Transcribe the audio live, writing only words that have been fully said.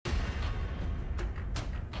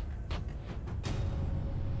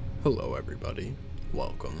Hello everybody,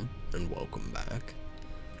 welcome and welcome back.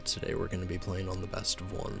 Today we're going to be playing on the best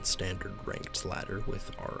of one standard ranked ladder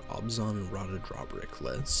with our Abzan Ratadrabik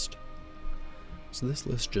list. So this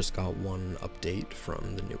list just got one update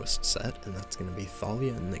from the newest set, and that's going to be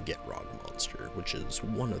Thalia and the Gitrog monster, which is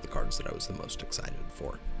one of the cards that I was the most excited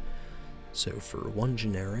for. So for one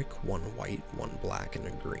generic, one white, one black, and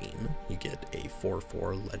a green, you get a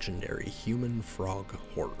 4/4 legendary human frog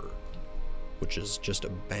horror, which is just a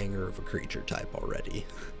banger of a creature type already.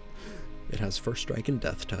 It has first strike and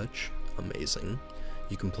death touch, amazing.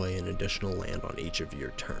 You can play an additional land on each of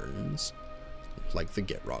your turns, like the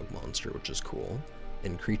Gitrog monster, which is cool.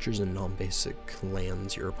 And creatures and non-basic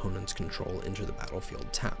lands your opponents control enter the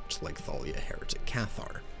battlefield tapped, like Thalia Heretic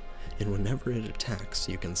Cathar. And whenever it attacks,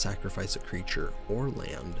 you can sacrifice a creature or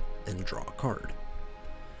land and draw a card.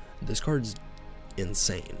 This card's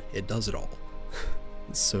insane, it does it all.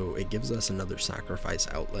 So it gives us another sacrifice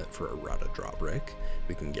outlet for a Ratadrabik.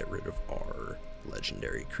 We can get rid of our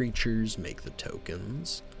legendary creatures, make the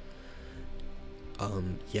tokens.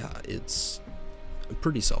 Yeah, it's a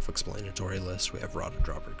pretty self-explanatory list. We have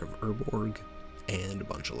Ratadrabik of Urborg and a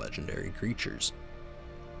bunch of legendary creatures.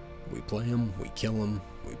 We play them, we kill them,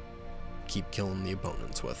 we keep killing the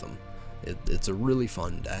opponents with them. It's a really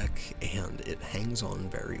fun deck, and it hangs on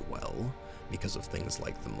very well because of things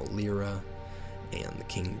like the Melira and the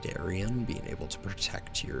King Darien being able to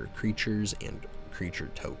protect your creatures and creature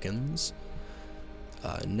tokens.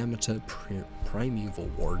 Nemeta Primeval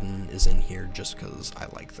Warden is in here just because I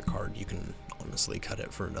like the card. You can honestly cut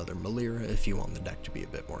it for another Melira if you want the deck to be a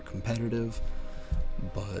bit more competitive.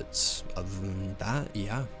 But other than that,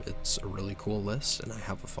 yeah, it's a really cool list, and I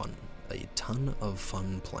have a ton of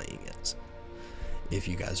fun playing it. If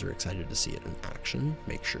you guys are excited to see it in action,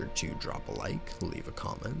 make sure to drop a like, leave a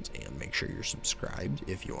comment, and make sure you're subscribed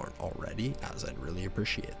if you aren't already, as I'd really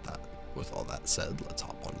appreciate that. With all that said, let's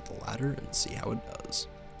hop onto the ladder and see how it does.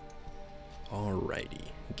 Alrighty,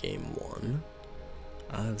 game one.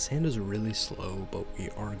 This hand is really slow, but we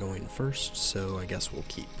are going first, so I guess we'll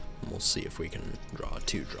keep. We'll see if we can draw a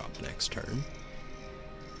 2-drop next turn.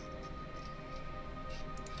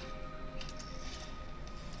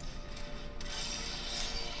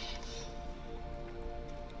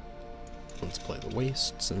 Let's play the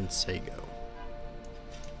Wastes and say go.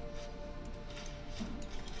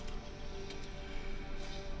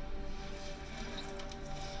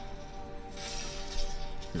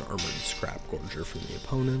 An Armored Scrap Gorger from the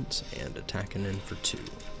opponent, and attacking in for 2.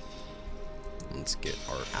 Let's get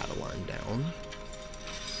our Adeline down,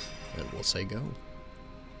 and we'll say go.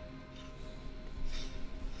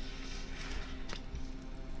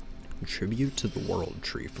 Tribute to the World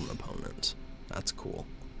Tree from opponent. That's cool.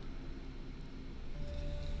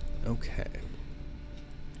 Okay,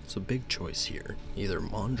 so big choice here. Either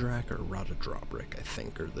Mondrak or Ratadrabik, I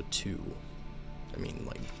think, are the two,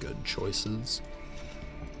 like, good choices.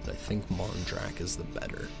 But I think Mondrak is the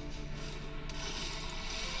better.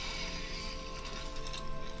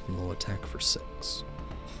 And we'll attack for 6.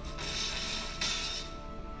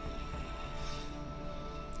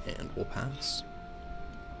 And we'll pass.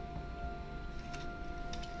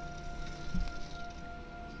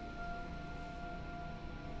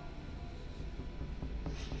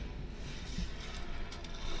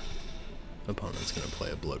 Opponent's going to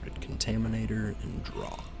play a Bloated Contaminator and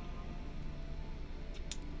draw.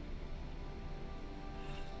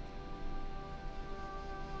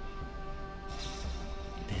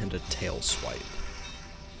 And a Tail Swipe.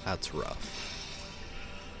 That's rough.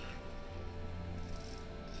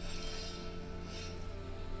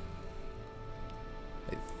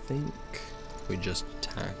 I think we just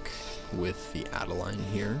attack with the Adeline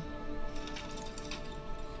here.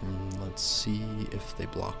 Let's see if they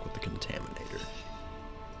block with the Contaminator.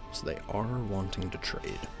 So they are wanting to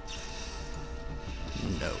trade.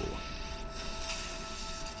 No.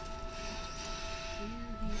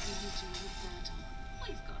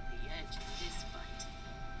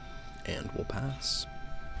 And we'll pass.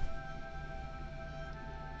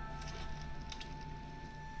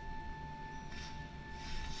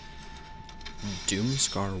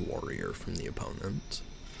 Doomscar Warrior from the opponent.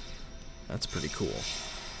 That's pretty cool.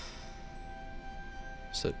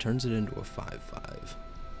 So it turns it into a 5/5.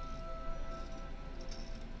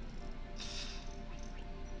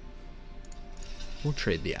 We'll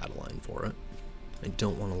trade the Adeline for it. I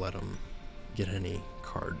don't want to let him get any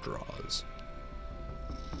card draws.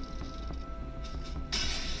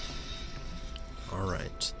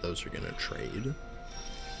 Alright, those are going to trade.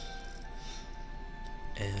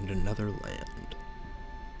 And another land.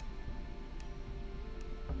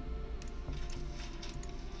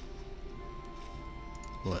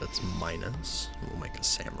 Let's minus. We'll make a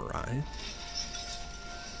samurai.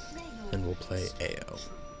 And we'll play AO.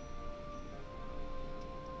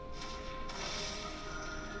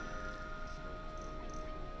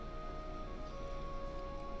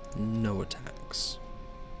 No attacks.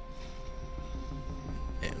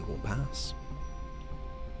 And we'll pass.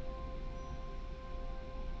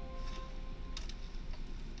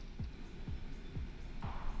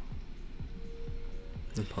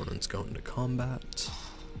 Opponent's going to combat,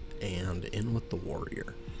 and in with the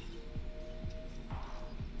warrior.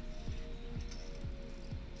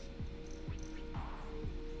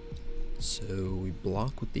 So we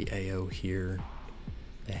block with the AO here.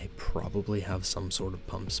 They probably have some sort of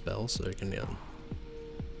pump spell, so they're gonna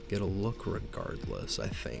get a look regardless, I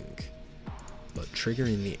think. But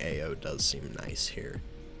triggering the AO does seem nice here.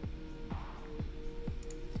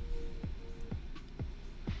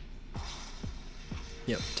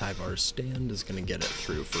 Yep, Tyvar's stand is going to get it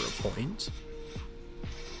through for a point.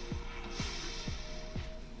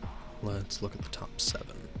 Let's look at the top 7.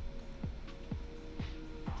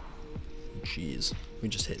 Jeez, we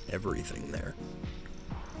just hit everything there.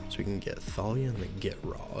 So we can get Thalia and then get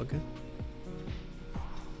Rog.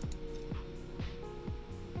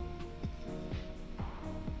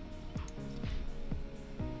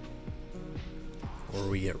 Or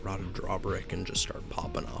we get Ratadrabik and just start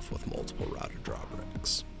popping off with multiple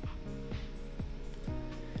Ratadrabriks.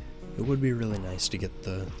 It would be really nice to get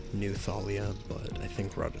the new Thalia, but I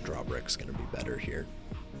think Ratadrabrik's gonna be better here.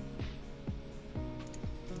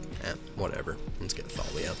 Whatever. Let's get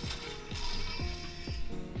Thalia.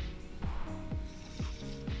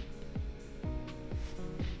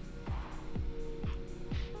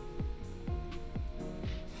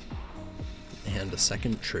 And a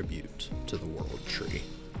second tribute to the World Tree.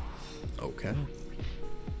 Okay.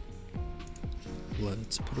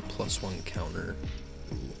 Let's put a +1 counter.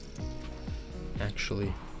 Ooh.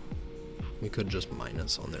 Actually, we could just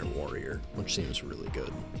minus on their warrior, which seems really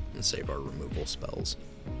good, and save our removal spells.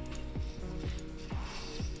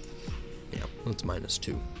 Yeah, let's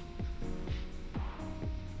 -2.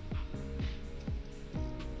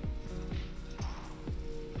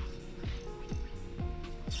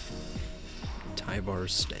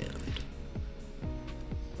 Tyvar's stand.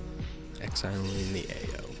 Exiling the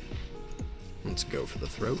AO. Let's go for the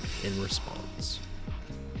throat in response.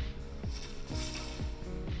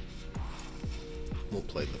 We'll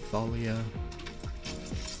play the Thalia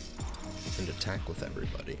and attack with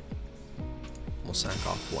everybody. We'll sack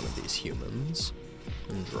off one of these humans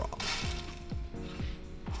and draw.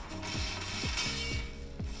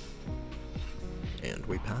 And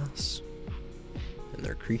we pass. And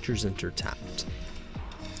their creatures enter tapped.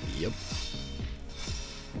 Yep.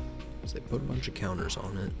 So they put a bunch of counters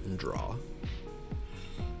on it and draw.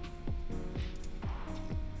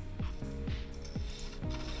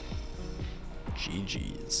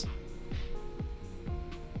 GG's.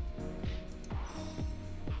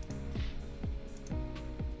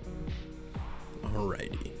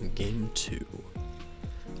 Alrighty, game 2.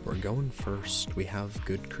 We're going first. We have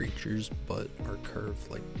good creatures, but our curve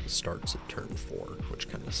starts at turn 4, which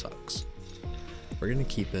kind of sucks. We're gonna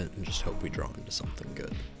keep it and just hope we draw into something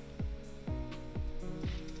good.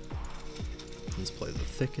 Let's play the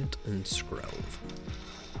Thicket and Skrelv.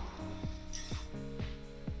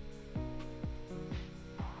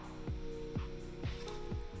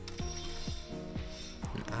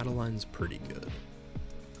 And Adeline's pretty good.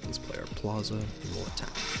 Let's play our Plaza and we'll attack.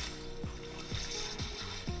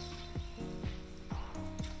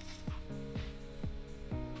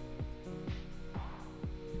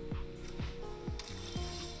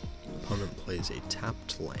 Opponent plays a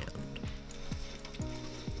tapped land.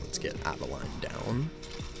 Let's get Adeline down.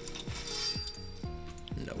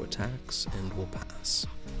 No attacks, and we'll pass.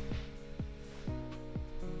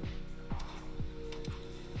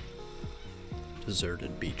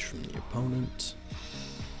 Deserted Beach from the opponent.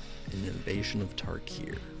 An Invasion of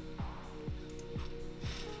Tarkir.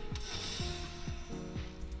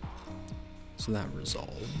 So that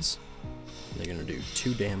resolves. They're gonna do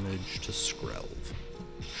 2 damage to Skrelv.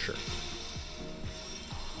 Sure.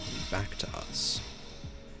 And back to us.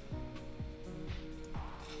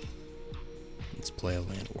 Let's play a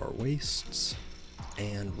Llanowar Wastes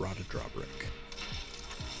and Ratadrabik.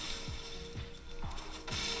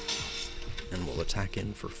 And we'll attack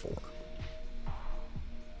in for 4.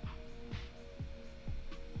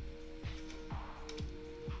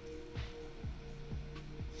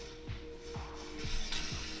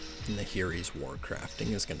 And the Nahiri's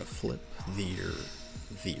Warcrafting is going to flip their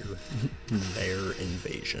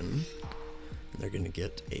invasion. And they're going to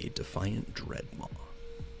get a Defiant Dreadmaw.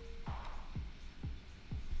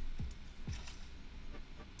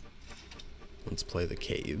 Let's play the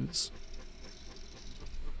caves.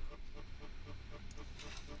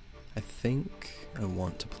 I think I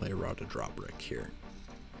want to play Ratadrabik here.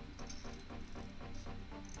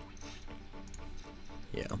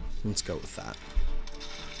 Yeah, let's go with that.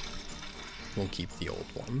 We'll keep the old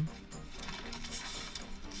one.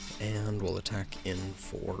 And we'll attack in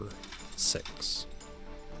for 6.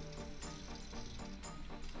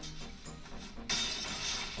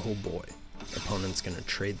 Oh boy. Opponent's gonna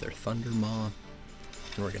trade their Thunder Maw,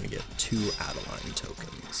 and we're gonna get 2 Adeline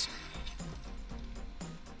tokens.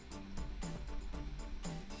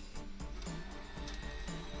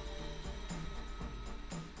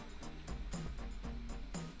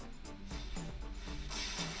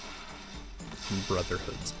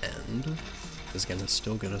 Brotherhood's End is gonna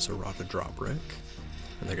still get us a Ratadrabik,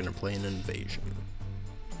 and they're gonna play an Invasion.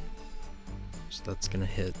 So that's gonna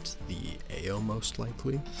hit the AO most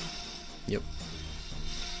likely. Yep.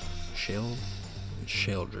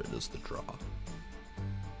 Sheldred is the draw.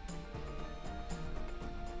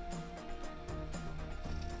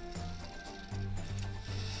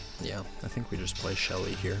 Yeah, I think we just play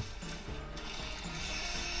Shelly here.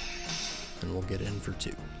 And we'll get in for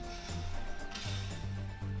 2.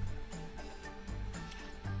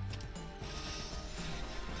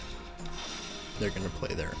 They're gonna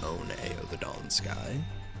play their own AO the Dawn Sky.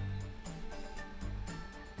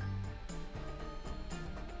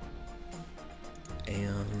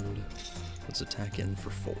 And let's attack in for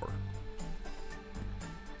 4.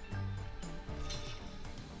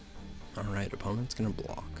 Alright, opponent's gonna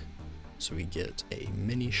block. So we get a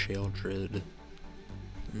mini Sheldred,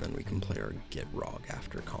 and then we can play our Gitrog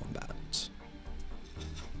after combat.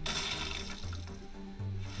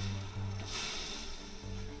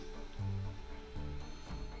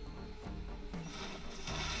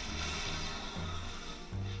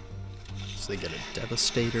 So they get a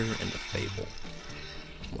Devastator and a Fable.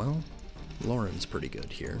 Well, Lauren's pretty good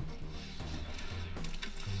here.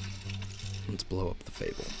 Let's blow up the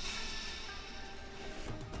Fable.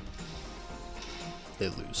 They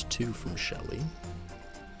lose 2 from Shelly.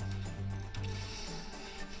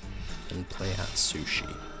 And play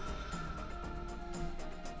Atsushi.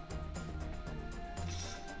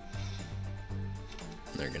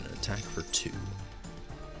 They're gonna attack for 2.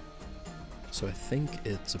 So I think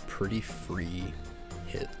it's a pretty free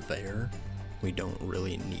hit there. We don't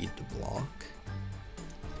really need to block.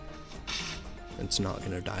 It's not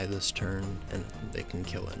going to die this turn, and they can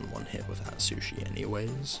kill it in 1 hit with Atsushi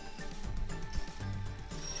anyways.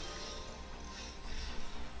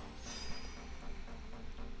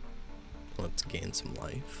 Let's gain some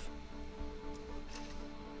life.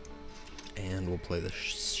 And we'll play the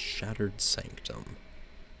Shattered Sanctum.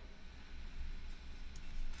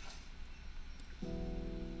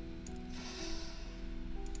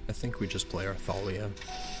 I think we just play our Thalia,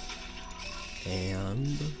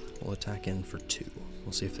 and we'll attack in for 2.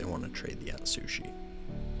 We'll see if they want to trade the Atsushi.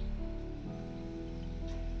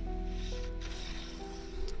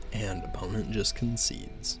 And opponent just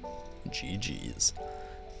concedes. GG's.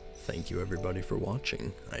 Thank you everybody for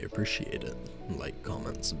watching. I appreciate it. Like,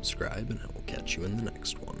 comment, subscribe, and I will catch you in the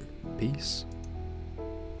next one. Peace.